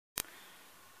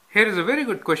Here is a very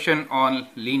good question on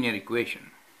linear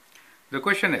equation. The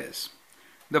question is,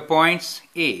 the points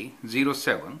A 0,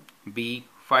 7, B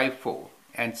 5, 4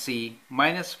 and C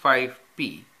minus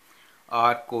 5P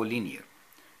are collinear.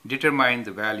 Determine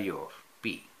the value of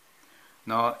P.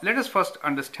 Now let us first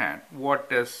understand what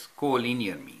does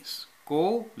collinear means.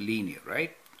 Collinear,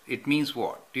 right? It means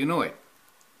what? Do you know it?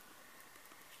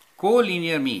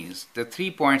 Collinear means the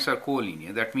 3 points are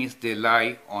collinear. That means they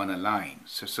lie on a line.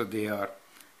 So they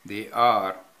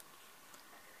are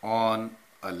on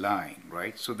a line,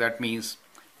 right? So that means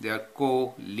they are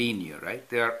collinear, right?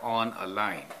 They are on a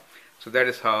line. So that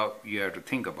is how you have to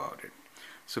think about it.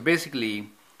 So basically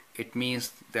it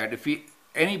means that if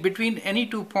between any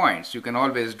 2 points you can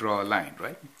always draw a line,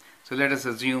 right? So let us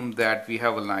assume that we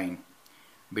have a line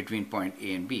between point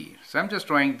A and B. So I'm just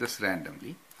drawing this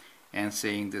randomly and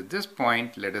saying that this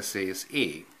point, let us say, is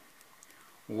A,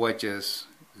 which is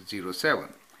 0,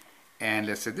 7. And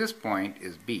let's say this point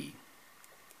is B,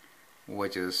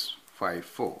 which is 5,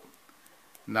 4.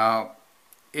 Now,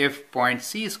 if point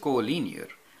C is collinear,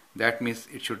 that means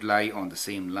it should lie on the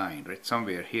same line, right?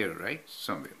 Somewhere here, right?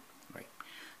 Somewhere, right?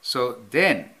 So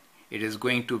then it is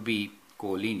going to be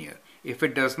collinear. If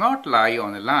it does not lie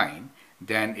on a line,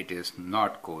 then it is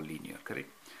not collinear, correct?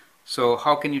 So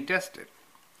how can you test it?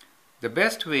 The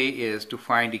best way is to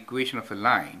find equation of a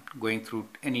line going through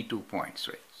any 2 points,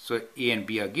 right? So A and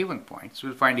B are given points.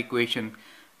 We'll find equation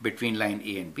between line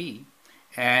A and B.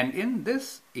 And in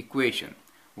this equation,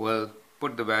 we'll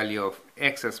put the value of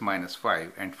x as minus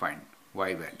 5 and find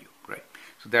y value, right?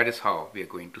 So that is how we are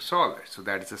going to solve it. So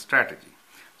that is a strategy.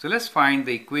 So let's find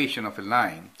the equation of a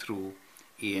line through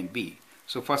A and B.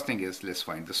 So first thing is, let's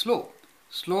find the slope.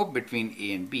 Slope between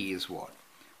A and B is what?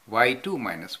 y2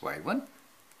 minus y1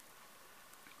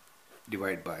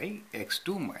 divided by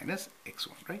x2 minus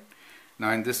x1, right?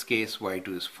 Now in this case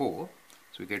y2 is 4,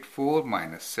 so we get 4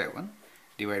 minus 7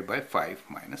 divided by 5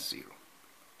 minus 0.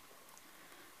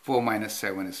 4 minus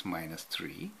 7 is minus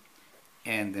 3,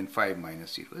 and then 5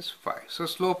 minus 0 is 5. So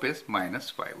slope is minus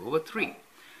 5 over 3.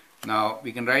 Now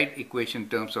we can write equation in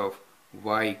terms of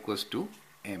y equals to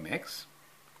mx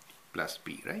plus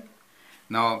b, right?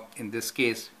 Now in this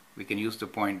case we can use the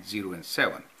point 0 and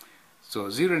 7.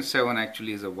 So 0 and 7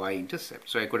 actually is a y-intercept.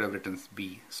 So I could have written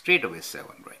b straight away 7,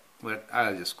 right? But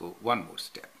I'll just go one more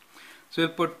step. So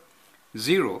we'll put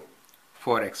 0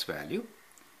 for x value,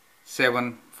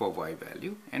 7 for y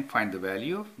value, and find the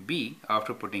value of b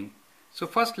after putting. So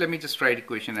first let me just write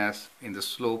equation as in the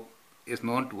slope is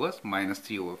known to us, minus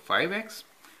 3 over 5x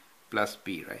plus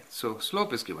b, right? So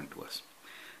slope is given to us.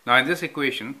 Now in this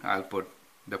equation I'll put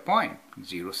the point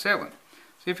 0, 7.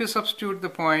 So if you substitute the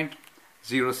point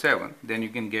 0, 7, then you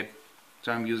can get,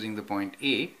 so I'm using the point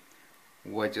A,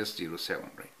 which is 0,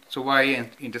 7, right? So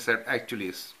y-intercept actually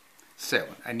is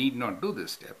 7. I need not do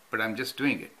this step, but I'm just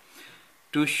doing it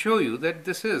to show you that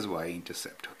this is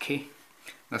y-intercept, okay?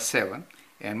 Now 7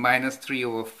 and minus 3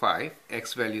 over 5,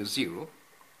 x value 0.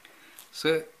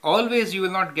 So always you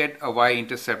will not get a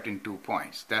y-intercept in 2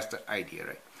 points. That's the idea,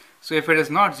 right? So if it is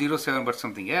not 0, 7 but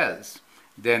something else,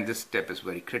 then this step is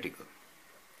very critical.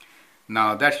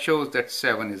 Now that shows that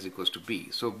 7 is equals to b.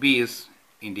 So b is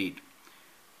indeed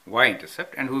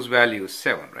y-intercept, and whose value is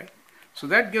 7, right? So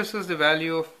that gives us the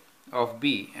value of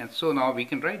b, and so now we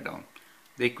can write down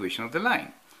the equation of the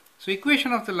line. So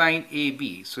equation of the line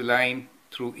AB, so line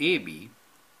through AB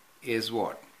is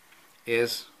what?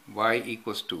 Is y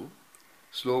equals to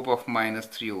slope of minus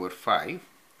 3 over 5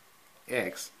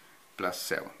 x plus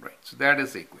 7, right? So that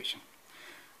is the equation.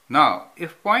 Now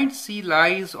if point C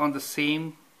lies on the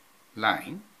same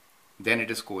line, then it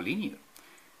is collinear.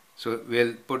 So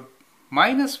we'll put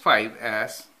minus 5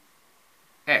 as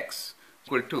x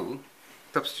equal to,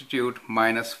 substitute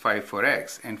minus 5 for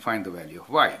x and find the value of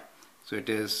y. So it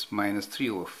is minus 3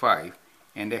 over 5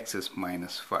 and x is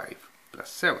minus 5 plus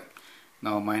 7.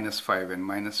 Now minus 5 and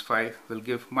minus 5 will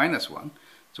give minus 1.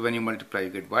 So when you multiply you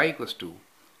get y equals to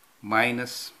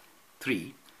minus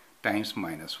 3 times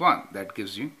minus 1. That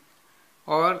gives you,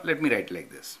 or let me write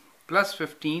like this, plus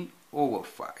 15 over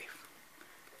 5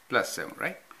 plus 7,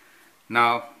 right?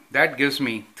 Now that gives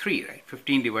me 3, right?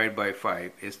 15 divided by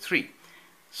 5 is 3.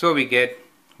 So we get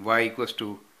y equals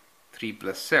to 3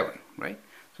 plus 7, right?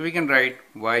 So we can write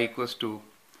y equals to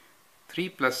 3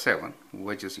 plus 7,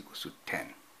 which is equals to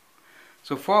 10.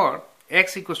 So for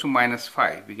x equals to minus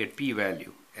 5, we get p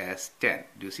value as 10.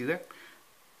 Do you see that?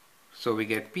 So we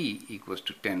get p equals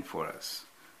to 10 for us.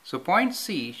 So point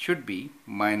C should be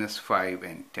minus 5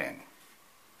 and 10.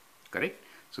 Correct?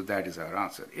 So that is our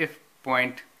answer. If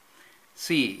point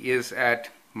C is at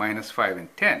minus 5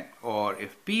 and 10, or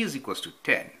if P is equals to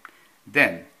 10,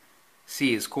 then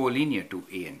C is collinear to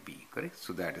A and B, correct?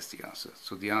 So that is the answer.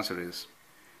 So the answer is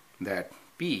that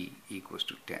P equals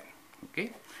to 10,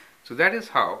 okay? So that is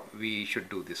how we should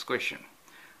do this question.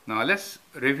 Now let's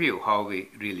review how we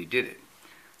really did it.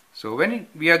 So when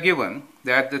we are given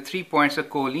that the 3 points are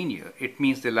collinear, it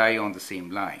means they lie on the same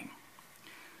line.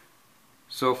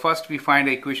 So first we find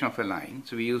the equation of a line.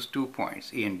 So we use 2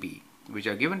 points A and B which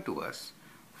are given to us.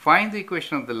 Find the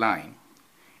equation of the line,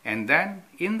 and then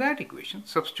in that equation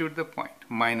substitute the point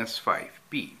minus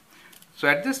 5p. So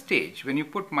at this stage, when you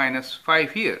put minus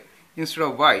 5 here instead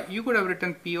of y, you could have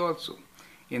written p also.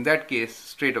 In that case,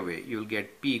 straight away you'll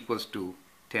get p equals to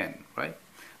 10, right?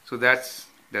 So that's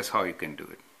how you can do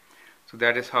it. So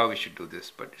that is how we should do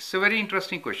this. But it's a very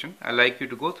interesting question. I'd like you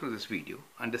to go through this video,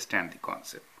 understand the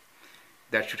concept.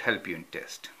 That should help you in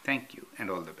test. Thank you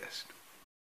and all the best.